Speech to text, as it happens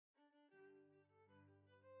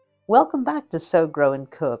Welcome back to Sew, Grow and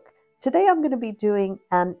Cook. Today I'm going to be doing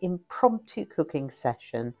an impromptu cooking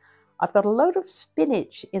session. I've got a load of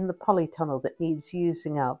spinach in the polytunnel that needs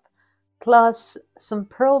using up, plus some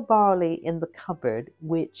pearl barley in the cupboard,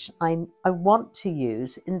 which I want to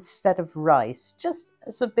use instead of rice, just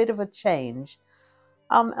as a bit of a change.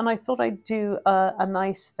 And I thought I'd do a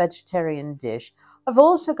nice vegetarian dish. I've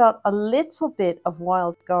also got a little bit of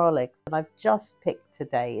wild garlic that I've just picked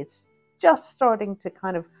today. It's just starting to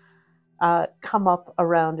kind of come up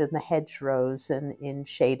around in the hedgerows and in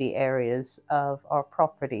shady areas of our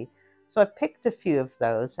property. So I picked a few of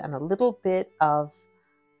those and a little bit of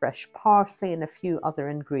fresh parsley and a few other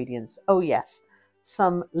ingredients. Oh yes,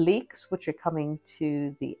 some leeks, which are coming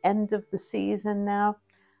to the end of the season now.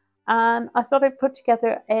 And I thought I'd put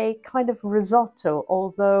together a kind of risotto,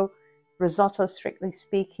 although risotto, strictly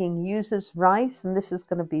speaking, uses rice, and this is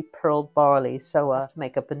going to be pearl barley, so I have to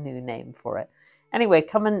make up a new name for it. Anyway,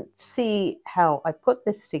 come and see how I put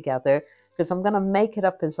this together, because I'm going to make it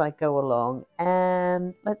up as I go along,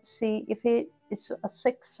 and let's see if it's a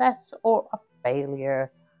success or a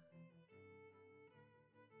failure.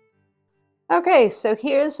 Okay, so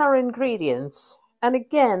here's our ingredients. And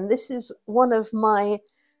again, this is one of my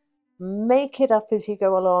make it up as you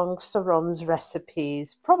go along Saron's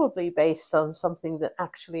recipes, probably based on something that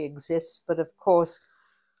actually exists, but of course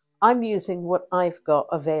I'm using what I've got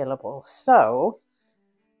available. So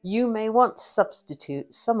you may want to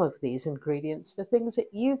substitute some of these ingredients for things that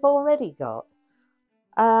you've already got.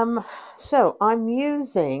 So I'm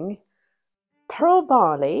using pearl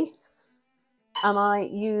barley, and I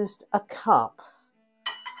used a cup.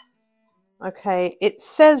 Okay, it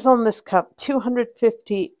says on this cup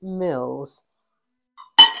 250 mils.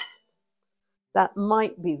 That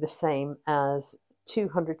might be the same as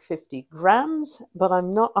 250 grams, but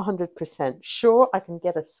I'm not 100% sure. I can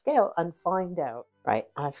get a scale and find out. Right,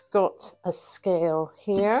 I've got a scale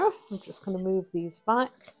here. I'm just going to move these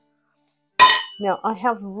back. Now, I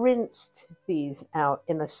have rinsed these out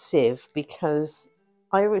in a sieve because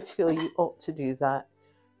I always feel you ought to do that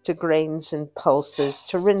to grains and pulses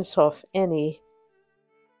to rinse off any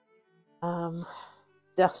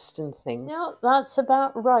dust and things. Now, that's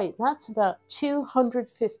about right. That's about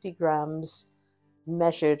 250 grams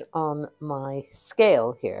measured on my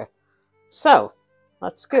scale here. So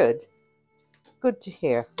that's good. Good to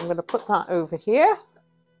hear. I'm going to put that over here.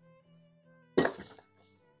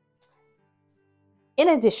 In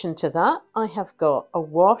addition to that, I have got a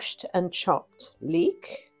washed and chopped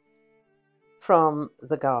leek from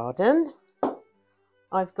the garden.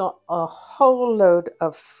 I've got a whole load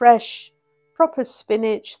of fresh, proper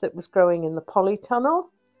spinach that was growing in the polytunnel.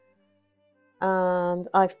 And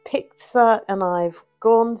I've picked that and I've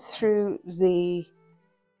gone through the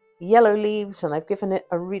yellow leaves and I've given it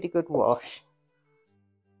a really good wash.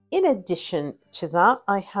 In addition to that,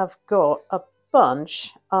 I have got a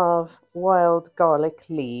bunch of wild garlic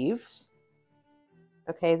leaves.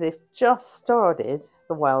 Okay, they've just started,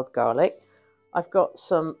 the wild garlic. I've got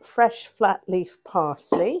some fresh flat leaf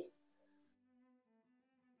parsley.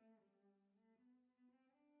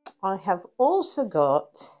 I have also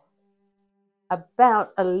got about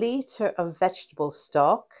a litre of vegetable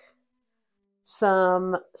stock,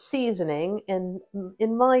 some seasoning, and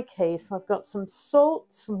in my case I've got some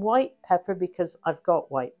salt, some white pepper because I've got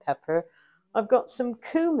white pepper. I've got some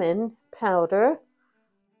cumin powder,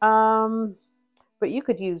 but you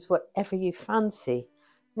could use whatever you fancy.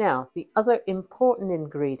 Now, the other important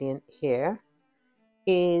ingredient here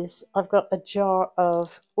is I've got a jar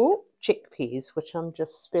of chickpeas, which I'm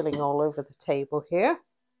just spilling all over the table here,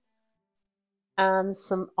 and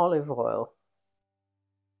some olive oil.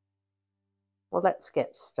 Well, let's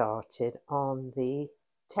get started on the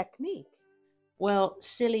technique. Well,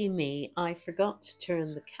 silly me, I forgot to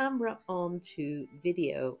turn the camera on to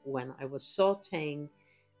video when I was sauteing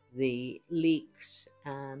the leeks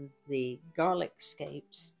and the garlic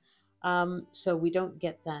scapes, so we don't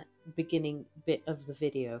get that beginning bit of the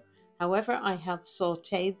video. However, I have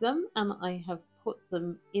sauteed them and I have put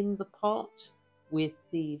them in the pot with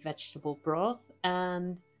the vegetable broth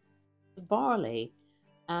and the barley.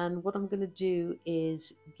 And what I'm going to do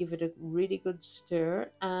is give it a really good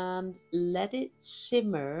stir and let it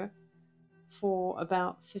simmer for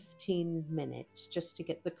about 15 minutes just to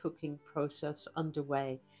get the cooking process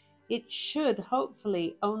underway. It should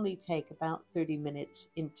hopefully only take about 30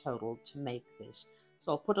 minutes in total to make this.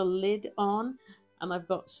 So I'll put a lid on, and I've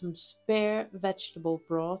got some spare vegetable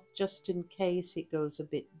broth just in case it goes a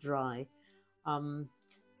bit dry.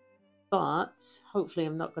 But hopefully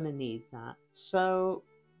I'm not going to need that. So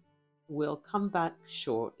we'll come back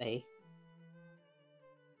shortly.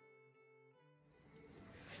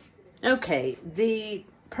 Okay, the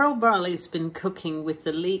pearl barley's been cooking with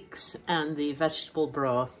the leeks and the vegetable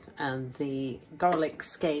broth and the garlic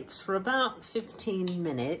scapes for about 15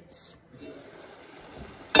 minutes.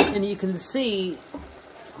 And you can see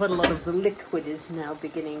quite a lot of the liquid is now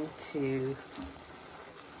beginning to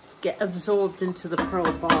get absorbed into the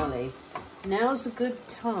pearl barley. Now's a good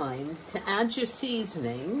time to add your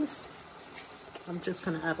seasonings. I'm just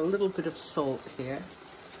going to add a little bit of salt here.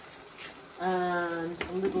 And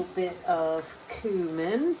a little bit of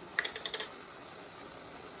cumin.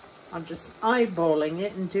 I'm just eyeballing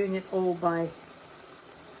it and doing it all by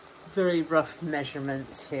very rough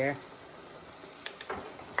measurements here.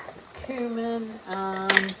 So cumin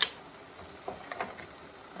and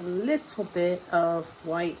a little bit of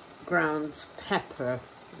white ground pepper.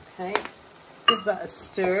 Okay, give that a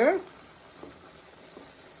stir.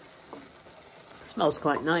 Smells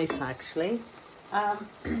quite nice actually.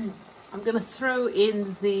 I'm going to throw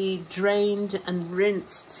in the drained and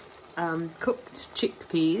rinsed cooked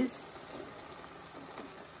chickpeas.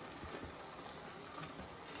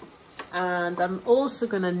 And I'm also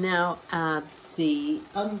going to now add the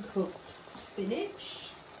uncooked spinach.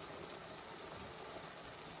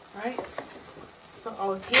 Right, so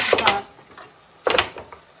I'll give that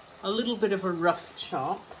a little bit of a rough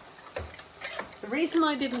chop. The reason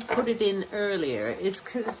I didn't put it in earlier is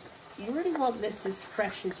because you really want this as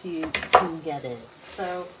fresh as you can get it.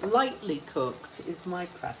 So lightly cooked is my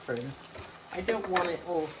preference. I don't want it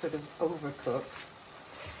all sort of overcooked.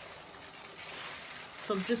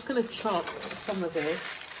 So I'm just going to chop some of this.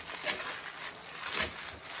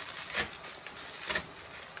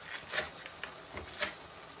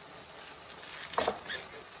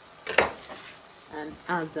 And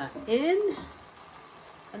add that in.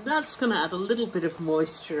 And that's going to add a little bit of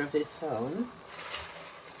moisture of its own.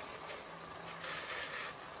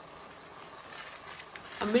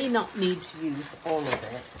 I may not need to use all of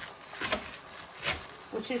it,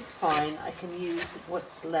 which is fine. I can use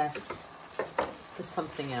what's left for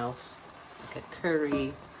something else, like a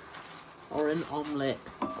curry or an omelette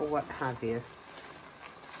or what have you.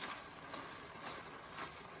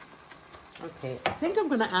 Okay, I think I'm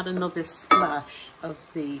going to add another splash of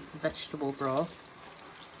the vegetable broth.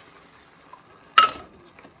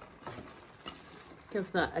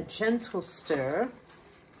 Give that a gentle stir.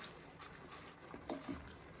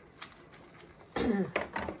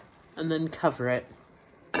 And then cover it.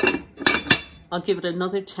 I'll give it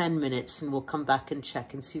another 10 minutes and we'll come back and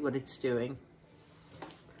check and see what it's doing.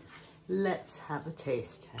 Let's have a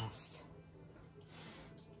taste test.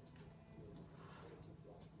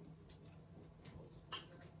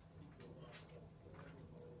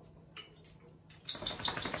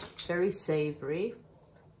 Very savory.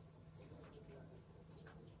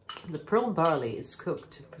 The pearl barley is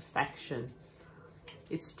cooked to perfection.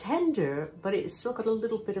 It's tender, but it's still got a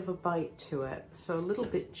little bit of a bite to it. So a little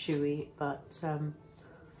bit chewy, but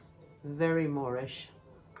very moreish.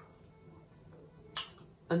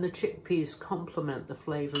 And the chickpeas complement the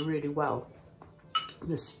flavour really well.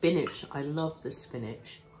 The spinach, I love the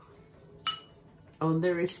spinach. Oh, and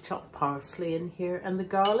there is chopped parsley in here. And the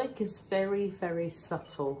garlic is very, very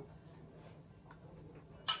subtle.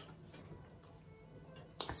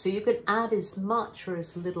 So you can add as much or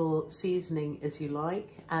as little seasoning as you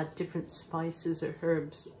like, add different spices or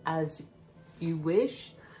herbs as you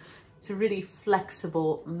wish. It's a really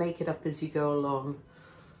flexible, make it up as you go along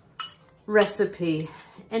recipe.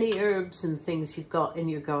 Any herbs and things you've got in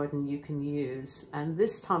your garden you can use. And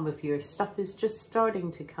this time of year, stuff is just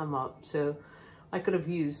starting to come up. So I could have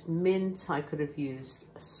used mint, I could have used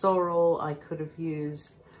sorrel, I could have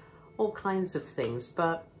used all kinds of things,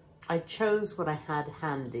 but I chose what I had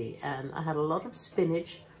handy, and I had a lot of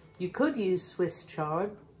spinach. You could use Swiss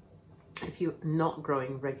chard if you're not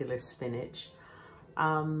growing regular spinach.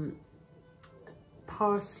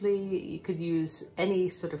 Parsley, you could use any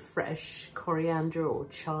sort of fresh coriander or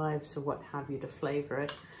chives or what have you to flavour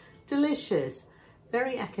it. Delicious,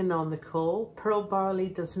 very economical. Pearl barley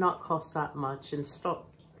does not cost that much, and stock,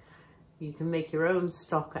 you can make your own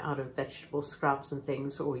stock out of vegetable scraps and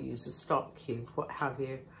things, or use a stock cube, what have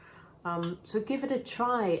you. So give it a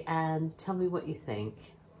try and tell me what you think.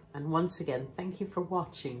 And once again, thank you for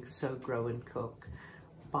watching So Grow and Cook.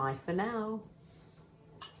 Bye for now.